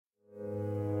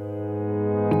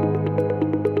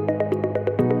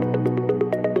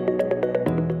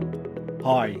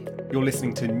Hi, you're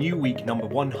listening to New Week number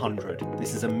 100.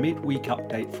 This is a midweek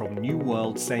update from New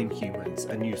World, Same Humans,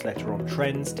 a newsletter on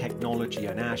trends, technology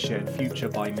and our shared future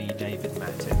by me, David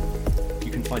Mattin.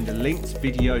 You can find the links,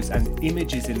 videos and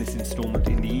images in this instalment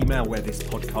in the email where this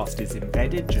podcast is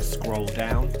embedded, just scroll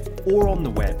down, or on the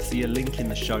web, see a link in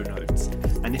the show notes.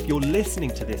 And if you're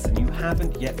listening to this and you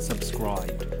haven't yet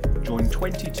subscribed, join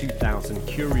 22,000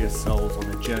 curious souls on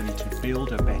a journey to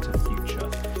build a better future.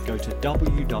 Go to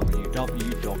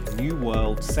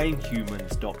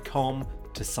www.newworldsamehumans.com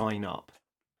to sign up.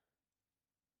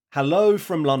 Hello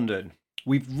from London.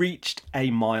 We've reached a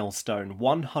milestone,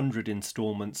 100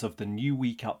 instalments of the New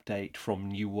Week update from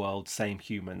New World, Same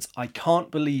Humans. I can't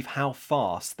believe how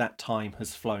fast that time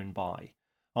has flown by.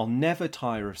 I'll never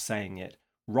tire of saying it.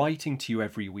 Writing to you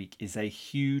every week is a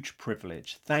huge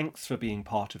privilege. Thanks for being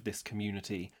part of this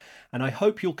community. And I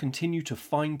hope you'll continue to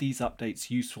find these updates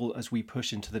useful as we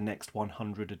push into the next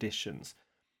 100 editions.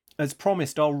 As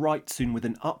promised, I'll write soon with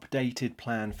an updated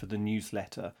plan for the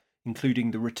newsletter,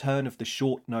 including the return of the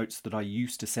short notes that I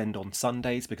used to send on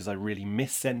Sundays because I really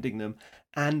miss sending them,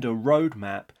 and a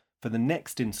roadmap for the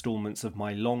next instalments of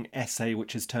my long essay,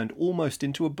 which has turned almost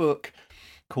into a book,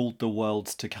 called The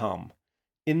Worlds to Come.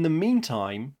 In the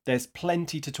meantime, there's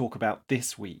plenty to talk about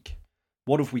this week.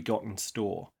 What have we got in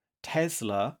store?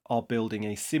 Tesla are building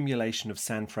a simulation of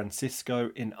San Francisco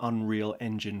in Unreal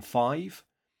Engine 5.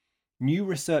 New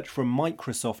research from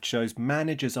Microsoft shows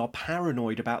managers are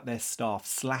paranoid about their staff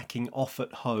slacking off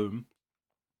at home.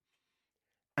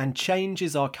 And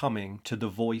changes are coming to the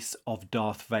voice of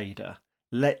Darth Vader.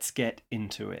 Let's get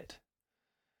into it.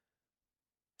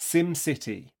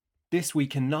 SimCity. This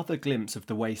week, another glimpse of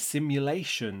the way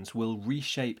simulations will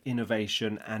reshape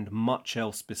innovation and much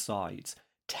else besides.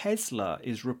 Tesla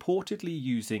is reportedly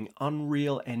using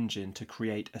Unreal Engine to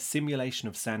create a simulation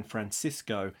of San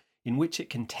Francisco in which it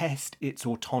can test its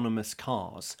autonomous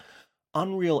cars.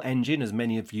 Unreal Engine, as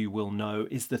many of you will know,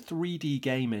 is the 3D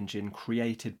game engine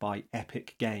created by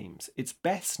Epic Games. It's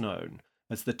best known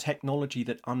as the technology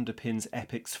that underpins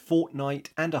Epic's Fortnite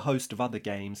and a host of other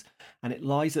games, and it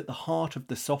lies at the heart of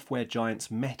the software giant's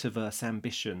metaverse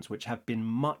ambitions, which have been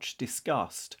much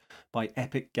discussed by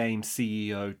Epic Games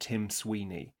CEO Tim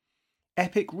Sweeney.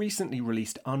 Epic recently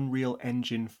released Unreal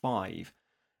Engine 5,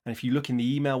 and if you look in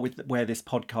the email where this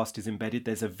podcast is embedded,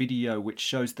 there's a video which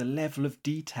shows the level of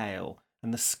detail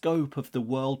and the scope of the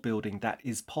world building that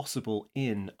is possible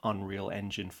in Unreal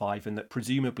Engine 5 and that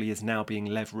presumably is now being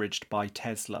leveraged by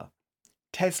Tesla.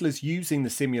 Tesla's using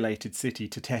the simulated city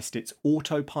to test its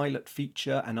autopilot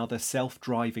feature and other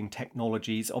self-driving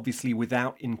technologies, obviously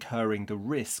without incurring the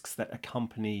risks that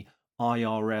accompany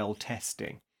IRL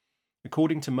testing.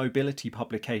 According to mobility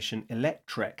publication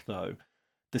Electrek, though,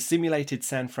 the simulated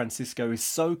San Francisco is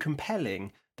so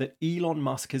compelling that Elon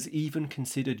Musk has even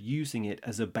considered using it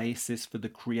as a basis for the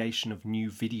creation of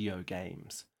new video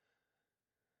games.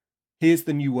 Here's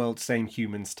the New World, Same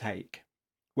Humans take.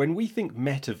 When we think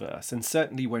metaverse, and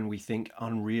certainly when we think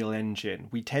Unreal Engine,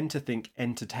 we tend to think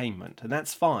entertainment, and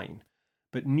that's fine.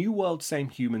 But New World, Same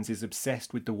Humans is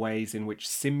obsessed with the ways in which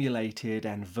simulated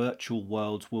and virtual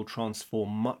worlds will transform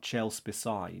much else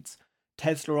besides.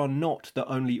 Tesla are not the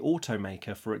only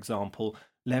automaker, for example,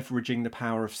 leveraging the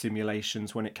power of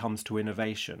simulations when it comes to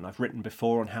innovation. I've written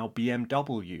before on how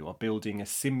BMW are building a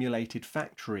simulated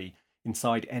factory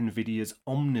inside NVIDIA's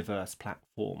Omniverse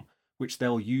platform, which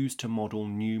they'll use to model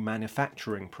new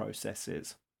manufacturing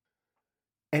processes.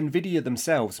 NVIDIA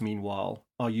themselves, meanwhile,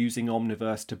 are using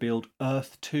Omniverse to build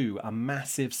Earth 2, a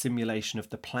massive simulation of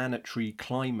the planetary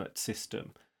climate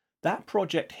system. That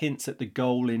project hints at the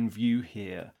goal in view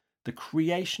here: the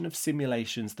creation of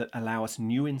simulations that allow us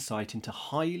new insight into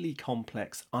highly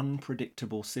complex,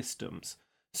 unpredictable systems.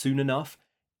 Soon enough,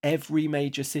 every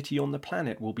major city on the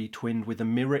planet will be twinned with a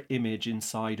mirror image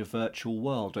inside a virtual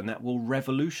world, and that will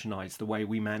revolutionize the way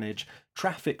we manage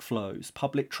traffic flows,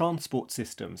 public transport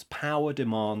systems, power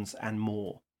demands, and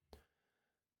more.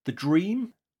 The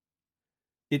dream?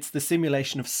 It's the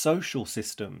simulation of social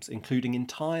systems, including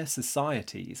entire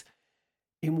societies,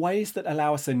 in ways that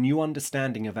allow us a new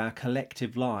understanding of our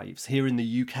collective lives. Here in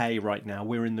the UK right now,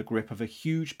 we're in the grip of a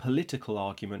huge political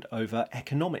argument over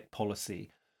economic policy.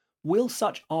 Will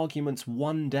such arguments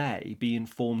one day be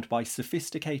informed by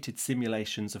sophisticated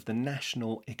simulations of the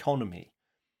national economy?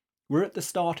 We're at the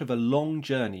start of a long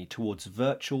journey towards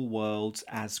virtual worlds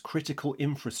as critical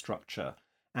infrastructure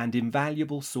and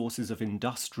invaluable sources of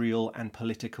industrial and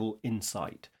political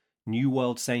insight. New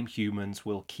World, Same Humans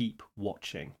will keep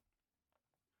watching.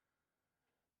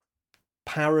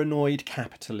 Paranoid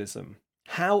capitalism.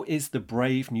 How is the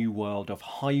brave new world of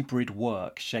hybrid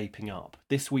work shaping up?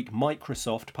 This week,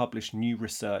 Microsoft published new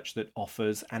research that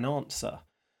offers an answer.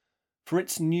 For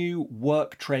its new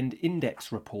Work Trend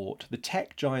Index report, the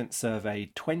tech giant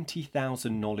surveyed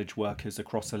 20,000 knowledge workers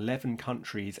across 11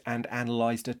 countries and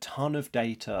analysed a ton of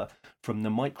data from the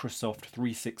Microsoft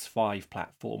 365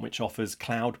 platform, which offers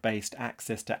cloud-based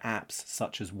access to apps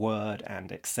such as Word and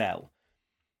Excel.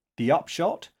 The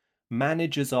upshot?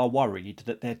 Managers are worried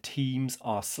that their teams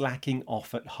are slacking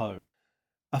off at home.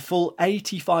 A full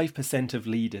 85% of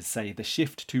leaders say the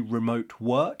shift to remote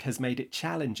work has made it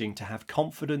challenging to have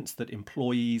confidence that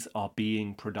employees are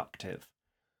being productive.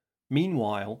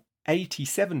 Meanwhile,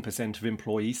 87% of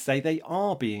employees say they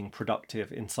are being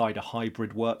productive inside a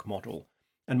hybrid work model.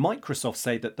 And Microsoft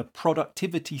say that the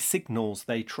productivity signals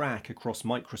they track across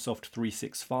Microsoft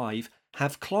 365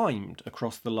 have climbed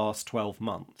across the last 12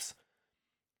 months.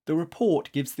 The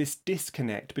report gives this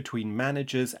disconnect between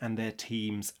managers and their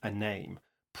teams a name: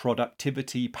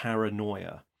 productivity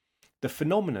paranoia. The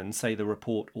phenomenon, say the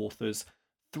report authors,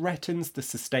 threatens the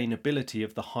sustainability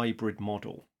of the hybrid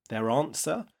model. Their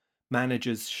answer?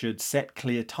 Managers should set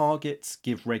clear targets,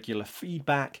 give regular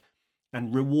feedback,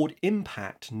 and reward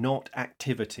impact, not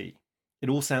activity. It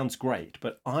all sounds great,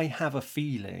 but I have a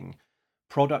feeling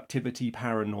productivity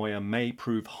paranoia may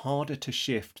prove harder to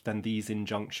shift than these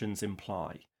injunctions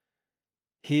imply.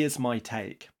 Here's my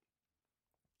take.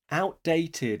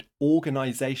 Outdated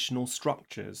organizational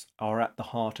structures are at the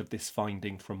heart of this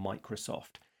finding from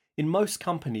Microsoft. In most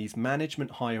companies,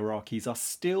 management hierarchies are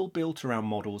still built around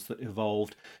models that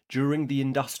evolved during the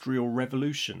Industrial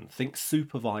Revolution. Think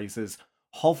supervisors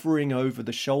hovering over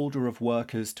the shoulder of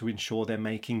workers to ensure they're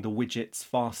making the widgets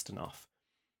fast enough.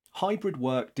 Hybrid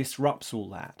work disrupts all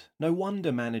that. No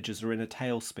wonder managers are in a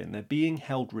tailspin. They're being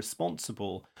held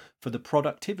responsible for the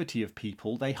productivity of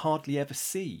people they hardly ever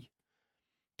see.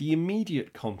 The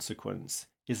immediate consequence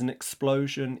is an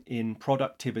explosion in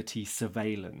productivity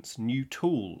surveillance, new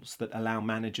tools that allow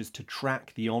managers to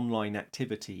track the online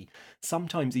activity,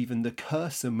 sometimes even the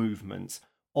cursor movements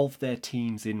of their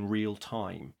teams in real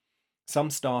time.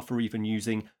 Some staff are even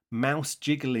using mouse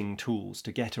jiggling tools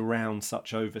to get around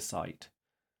such oversight.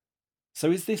 So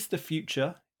is this the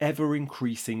future?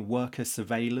 Ever-increasing worker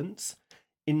surveillance?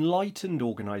 Enlightened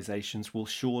organisations will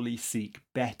surely seek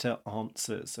better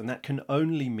answers, and that can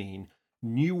only mean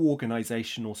new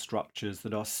organisational structures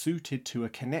that are suited to a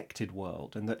connected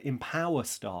world and that empower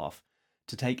staff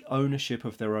to take ownership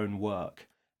of their own work.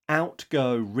 Out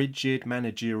go rigid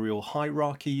managerial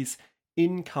hierarchies,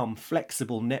 in come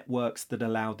flexible networks that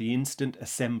allow the instant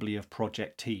assembly of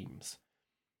project teams.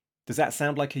 Does that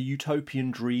sound like a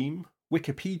utopian dream?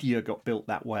 Wikipedia got built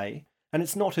that way, and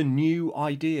it's not a new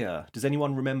idea. Does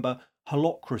anyone remember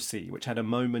Holacracy, which had a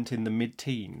moment in the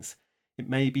mid-teens? It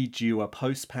may be due a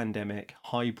post-pandemic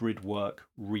hybrid work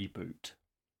reboot.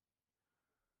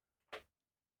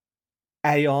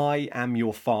 I am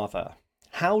your father.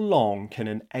 How long can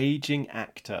an aging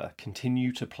actor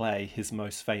continue to play his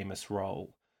most famous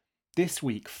role? This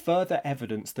week, further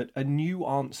evidence that a new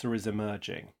answer is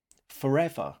emerging.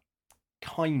 Forever.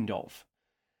 Kind of.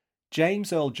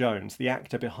 James Earl Jones, the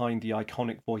actor behind the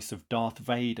iconic voice of Darth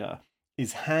Vader,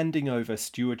 is handing over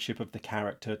stewardship of the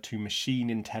character to machine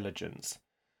intelligence.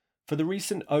 For the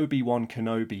recent Obi-Wan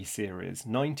Kenobi series,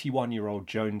 91-year-old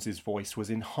Jones's voice was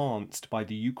enhanced by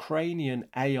the Ukrainian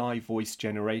AI voice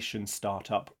generation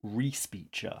startup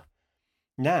Respeecher.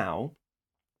 Now,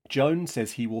 Jones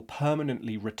says he will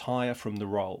permanently retire from the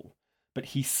role, but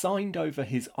he signed over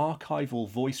his archival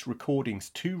voice recordings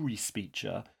to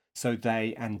Respeecher so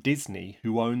they and Disney,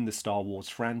 who own the Star Wars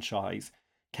franchise,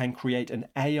 can create an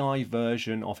AI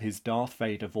version of his Darth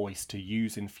Vader voice to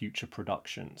use in future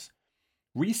productions.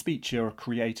 Respeecher are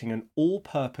creating an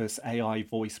all-purpose AI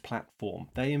voice platform.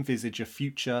 They envisage a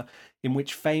future in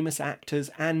which famous actors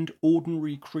and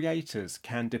ordinary creators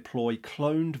can deploy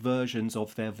cloned versions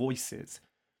of their voices.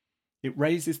 It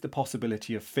raises the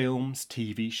possibility of films,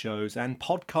 TV shows, and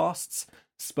podcasts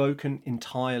spoken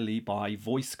entirely by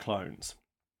voice clones.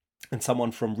 And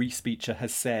someone from Respeecher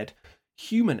has said,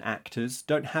 human actors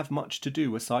don't have much to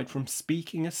do aside from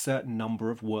speaking a certain number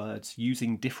of words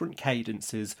using different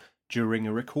cadences during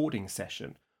a recording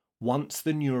session. Once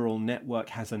the neural network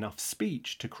has enough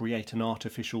speech to create an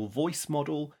artificial voice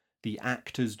model, the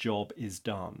actor's job is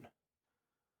done.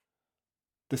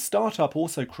 The startup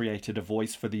also created a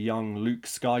voice for the young Luke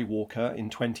Skywalker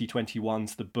in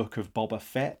 2021's The Book of Boba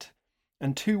Fett.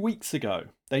 And 2 weeks ago,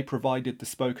 they provided the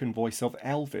spoken voice of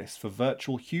Elvis for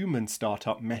virtual human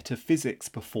startup Metaphysics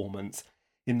performance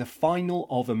in the final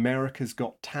of America's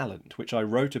Got Talent, which I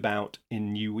wrote about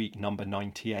in New Week number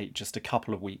 98 just a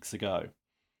couple of weeks ago.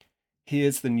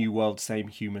 Here's the New World Same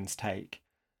Humans take.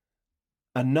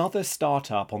 Another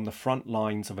startup on the front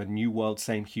lines of a New World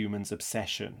Same Humans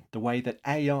obsession, the way that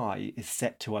AI is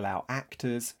set to allow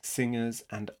actors, singers,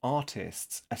 and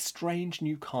artists a strange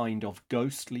new kind of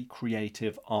ghostly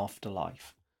creative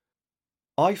afterlife.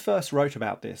 I first wrote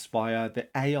about this via the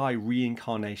AI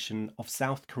reincarnation of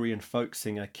South Korean folk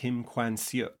singer Kim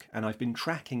Kwan-seok, and I've been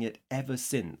tracking it ever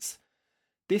since.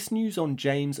 This news on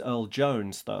James Earl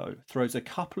Jones, though, throws a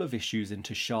couple of issues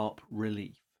into sharp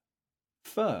relief.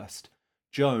 First,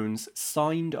 Jones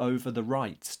signed over the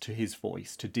rights to his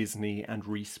voice to Disney and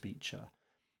Respeecher.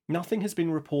 Nothing has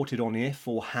been reported on if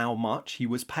or how much he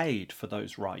was paid for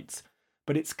those rights,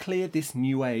 but it's clear this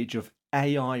new age of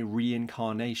AI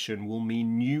reincarnation will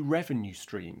mean new revenue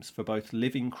streams for both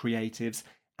living creatives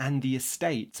and the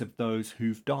estates of those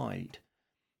who've died.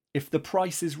 If the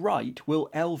price is right, will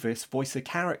Elvis voice a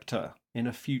character in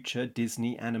a future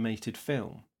Disney animated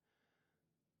film?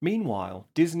 Meanwhile,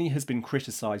 Disney has been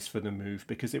criticised for the move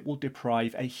because it will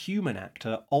deprive a human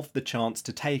actor of the chance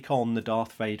to take on the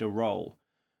Darth Vader role.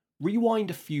 Rewind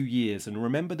a few years and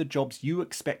remember the jobs you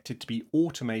expected to be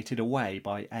automated away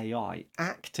by AI.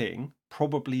 Acting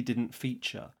probably didn't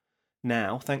feature.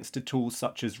 Now, thanks to tools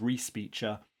such as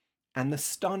Respeecher and the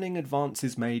stunning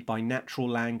advances made by natural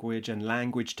language and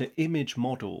language-to-image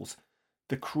models,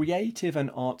 the creative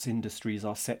and arts industries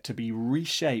are set to be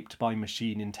reshaped by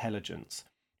machine intelligence.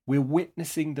 We're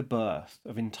witnessing the birth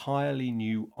of entirely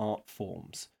new art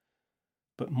forms.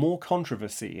 But more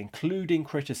controversy, including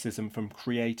criticism from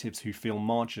creatives who feel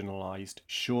marginalised,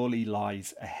 surely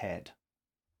lies ahead.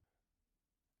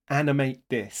 Animate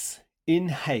this. In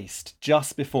haste,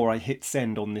 just before I hit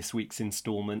send on this week's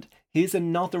instalment, here's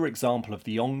another example of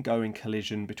the ongoing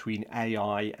collision between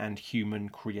AI and human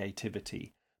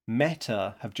creativity.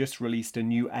 Meta have just released a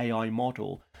new AI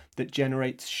model that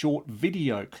generates short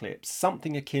video clips,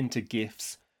 something akin to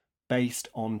GIFs, based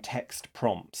on text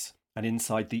prompts. And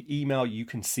inside the email, you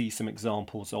can see some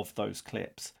examples of those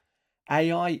clips.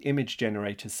 AI image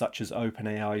generators such as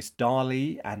OpenAI's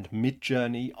DALL-E and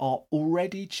Midjourney are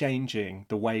already changing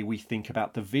the way we think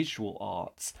about the visual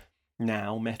arts.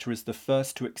 Now, Meta is the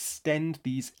first to extend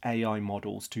these AI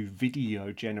models to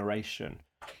video generation.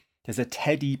 There's a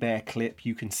teddy bear clip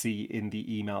you can see in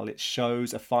the email. It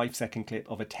shows a 5-second clip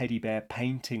of a teddy bear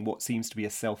painting what seems to be a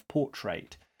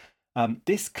self-portrait.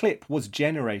 This clip was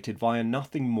generated via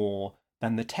nothing more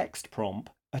than the text prompt,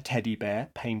 a teddy bear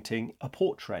painting a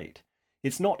portrait.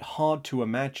 It's not hard to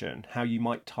imagine how you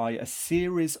might tie a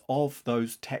series of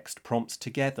those text prompts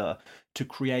together to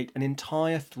create an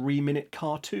entire 3-minute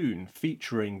cartoon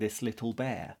featuring this little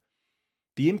bear.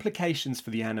 The implications for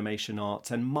the animation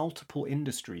arts and multiple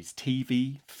industries,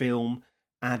 TV, film,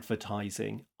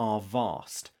 advertising, are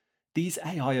vast. These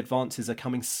AI advances are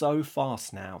coming so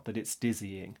fast now that it's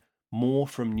dizzying. More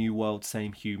from New World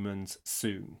Same Humans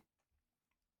soon.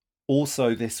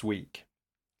 Also this week,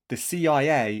 the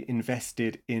CIA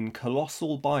invested in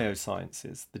Colossal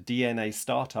Biosciences, the DNA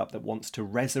startup that wants to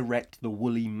resurrect the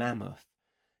woolly mammoth.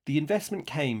 The investment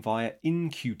came via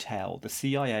In-Q-Tel, the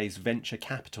CIA's venture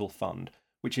capital fund,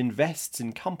 which invests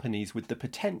in companies with the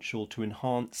potential to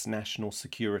enhance national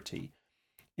security.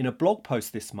 In a blog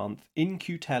post this month,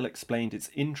 In-Q-Tel explained its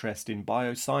interest in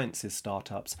biosciences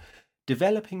startups,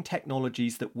 developing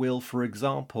technologies that will, for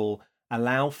example,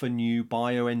 allow for new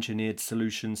bioengineered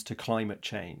solutions to climate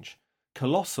change.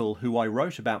 Colossal, who I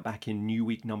wrote about back in New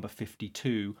Week number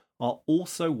 52, are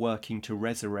also working to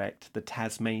resurrect the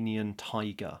Tasmanian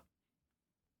tiger.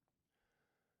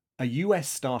 A US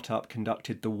startup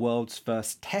conducted the world's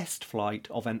first test flight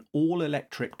of an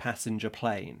all-electric passenger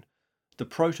plane. The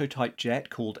prototype jet,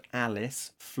 called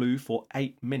Alice, flew for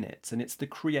 8 minutes, and it's the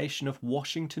creation of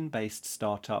Washington-based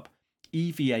startup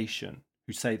Eviation,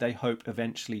 who say they hope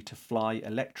eventually to fly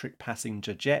electric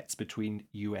passenger jets between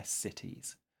US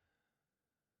cities.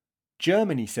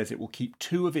 Germany says it will keep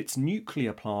 2 of its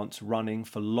nuclear plants running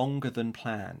for longer than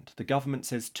planned. The government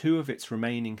says 2 of its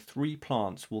remaining 3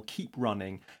 plants will keep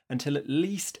running until at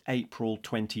least April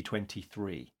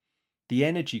 2023. The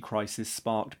energy crisis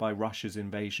sparked by Russia's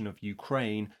invasion of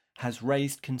Ukraine has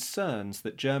raised concerns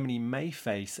that Germany may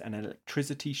face an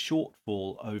electricity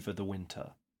shortfall over the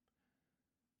winter.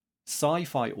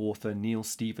 Sci-fi author Neil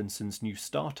Stephenson's new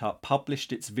startup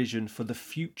published its vision for the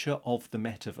future of the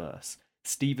metaverse.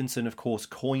 Stephenson, of course,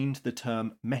 coined the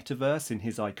term metaverse in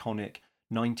his iconic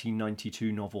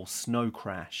 1992 novel Snow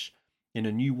Crash. In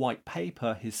a new white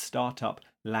paper, his startup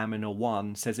Lamina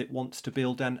One says it wants to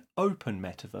build an open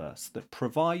metaverse that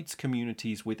provides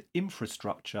communities with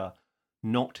infrastructure,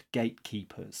 not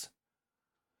gatekeepers.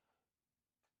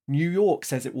 New York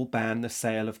says it will ban the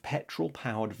sale of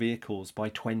petrol-powered vehicles by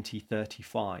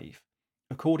 2035.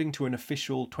 According to an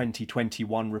official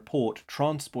 2021 report,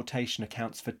 transportation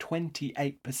accounts for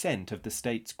 28% of the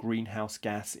state's greenhouse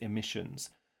gas emissions.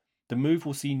 The move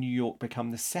will see New York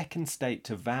become the second state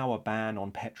to vow a ban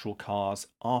on petrol cars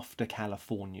after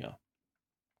California.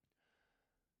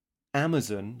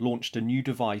 Amazon launched a new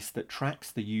device that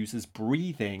tracks the user's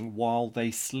breathing while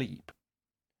they sleep.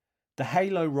 The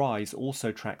Halo Rise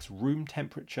also tracks room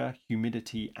temperature,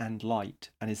 humidity, and light,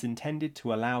 and is intended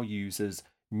to allow users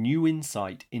new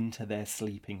insight into their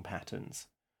sleeping patterns.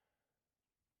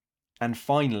 And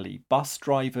finally, bus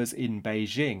drivers in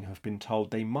Beijing have been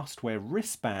told they must wear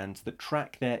wristbands that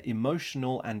track their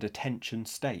emotional and attention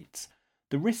states.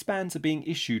 The wristbands are being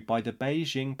issued by the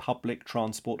Beijing Public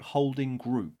Transport Holding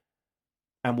Group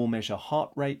and will measure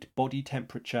heart rate, body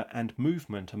temperature, and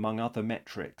movement, among other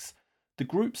metrics. The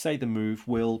group say the move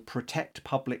will protect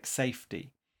public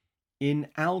safety. In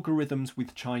Algorithms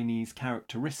with Chinese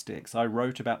Characteristics, I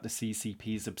wrote about the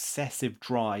CCP's obsessive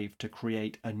drive to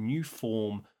create a new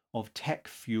form of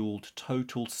tech-fueled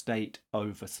total state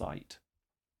oversight.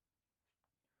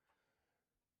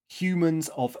 Humans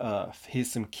of Earth.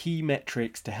 Here's some key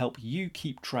metrics to help you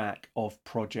keep track of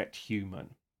Project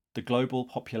Human. The global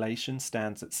population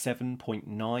stands at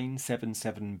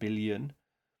 7.977 billion.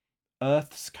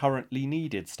 Earth's currently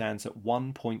needed stands at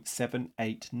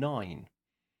 1.789.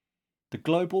 The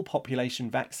global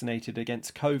population vaccinated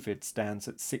against COVID stands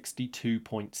at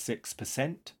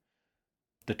 62.6%.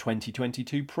 The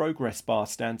 2022 progress bar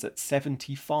stands at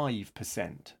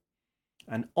 75%.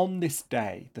 And on this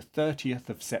day, the 30th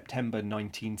of September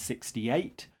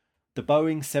 1968, the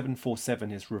Boeing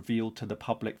 747 is revealed to the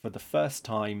public for the first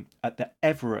time at the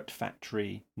Everett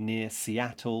factory near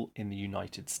Seattle in the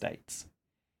United States.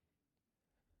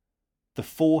 The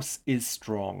force is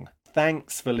strong.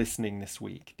 Thanks for listening this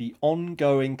week. The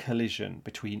ongoing collision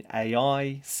between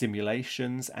AI,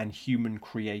 simulations, and human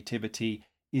creativity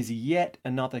is yet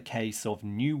another case of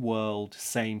new world,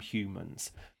 same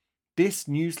humans. This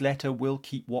newsletter will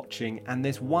keep watching, and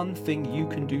there's one thing you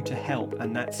can do to help,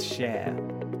 and that's share.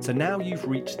 So now you've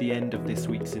reached the end of this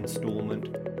week's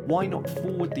instalment, why not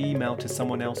forward the email to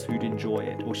someone else who'd enjoy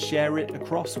it, or share it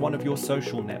across one of your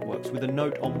social networks with a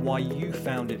note on why you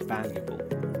found it valuable.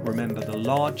 Remember, the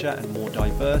larger and more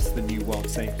diverse the New World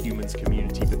Same Humans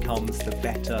community becomes, the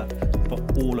better for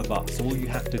all of us. All you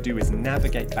have to do is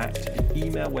navigate back to the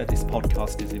email where this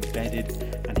podcast is embedded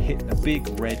and hit the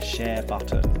big red share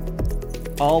button.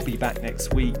 I'll be back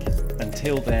next week.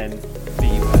 Until then, be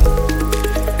well.